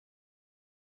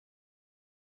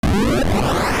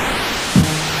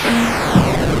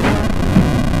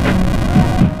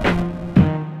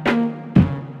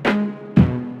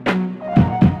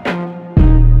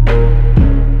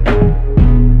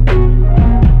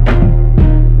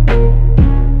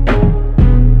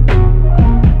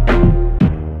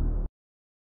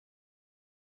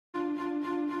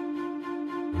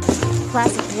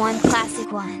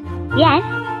one.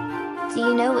 Yes? Do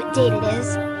you know what date it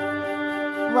is?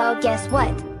 Well, guess what?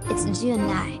 It's June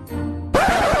 9.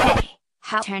 Hey,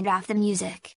 how turned off the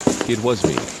music? It was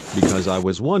me, because I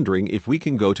was wondering if we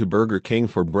can go to Burger King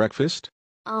for breakfast?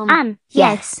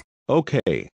 Yes.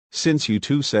 Okay, since you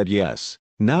two said yes,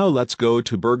 now let's go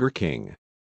to Burger King.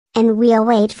 And we'll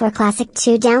wait for Classic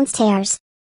 2 downstairs.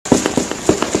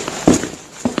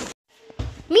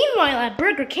 Meanwhile at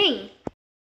Burger King.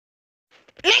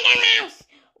 Mickey Mouse!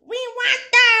 We want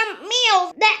the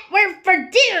meals that were for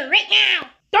dinner right now!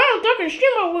 Donald Duck and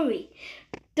Steamboat Willie.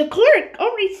 The clerk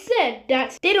already said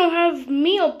that they don't have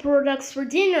meal products for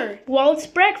dinner while it's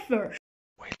breakfast.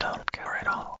 We don't care at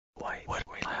all. Why would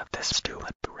we have this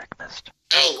stupid breakfast?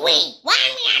 Why we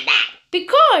have that?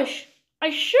 Because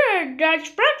I said that it's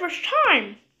breakfast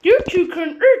time. You two can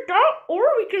eat that, or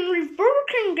we can leave Burger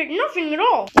King and get nothing at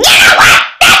all. You know what?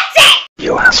 That's it!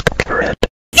 You asked for it.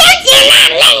 Since you're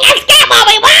not letting us get what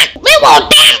we want, we will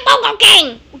ban Burger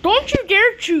King! Don't you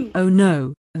dare to! Oh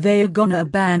no, they're gonna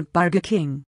ban Burger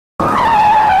King. You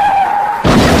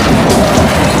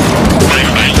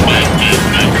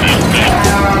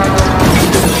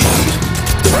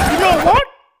know what?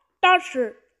 That's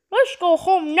it. Let's go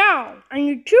home now. And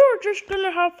you two are just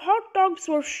gonna have hot dogs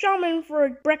or salmon for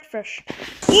breakfast.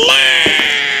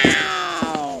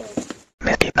 No!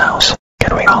 Mickey Mouse,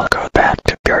 can we all go back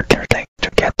to Burger King to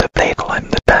get the bagel and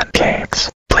the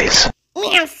pancakes, please?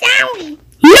 Meow, sorry.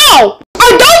 No! I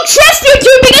don't trust you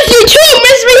two because you two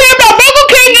misbehave about Burger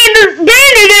King and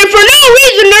abandoned it for no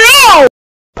reason at all!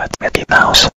 But Mickey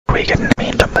Mouse, we didn't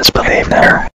mean to misbehave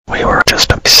there. We were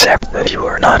just upset that you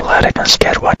were not letting us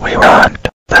get what we want.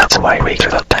 That's why we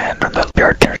took the ban from the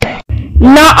Burger King.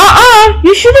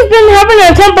 You should have been having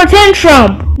a temper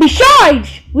tantrum.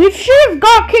 Besides, we should have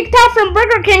got kicked out from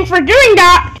Burger King for doing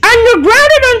that. And you're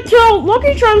grounded until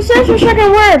Lucky Charms says your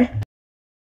second word.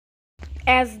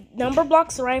 As number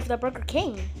blocks arrive at Burger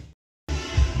King.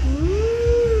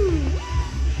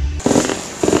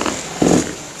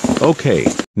 Okay,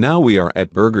 now we are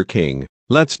at Burger King.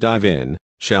 Let's dive in,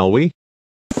 shall we?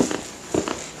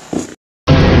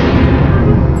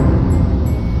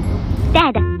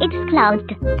 Dad, it's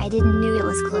closed. I didn't knew it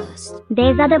was closed.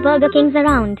 There's other Burger Kings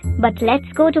around, but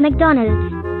let's go to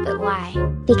McDonald's. But why?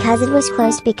 Because it was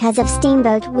closed because of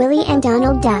Steamboat Willie and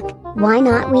Donald Duck. Why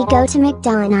not we go to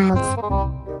McDonald's?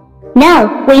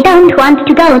 No, we don't want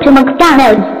to go to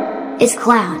McDonald's. It's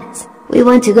clowns. We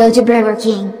want to go to Burger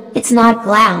King. It's not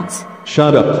clowns.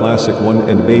 Shut up, Classic 1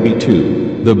 and Baby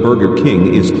 2. The Burger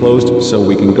King is closed, so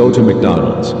we can go to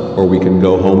McDonald's, or we can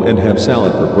go home and have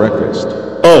salad for breakfast.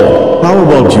 Oh, how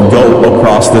about you go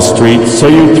across the street so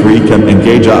you three can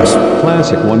engage us?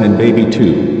 Classic 1 and Baby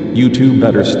 2, you two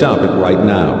better stop it right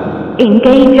now.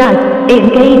 Engage us,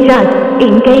 engage us,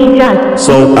 engage us.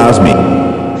 So Azmi.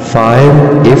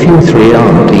 Fine, if you three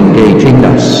aren't engaging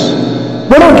us.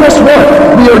 Well, guess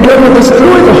what? We are going to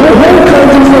destroy the whole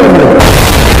country family.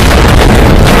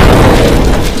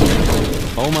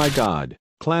 Oh my god,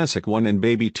 Classic 1 and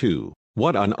Baby 2,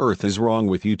 what on earth is wrong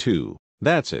with you two?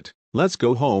 That's it, let's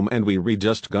go home and we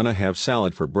just gonna have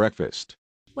salad for breakfast.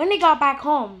 When they got back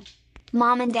home.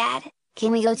 Mom and Dad,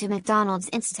 can we go to McDonald's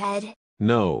instead?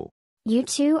 No. You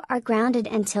two are grounded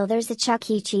until there's a Chuck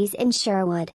E. Cheese in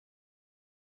Sherwood.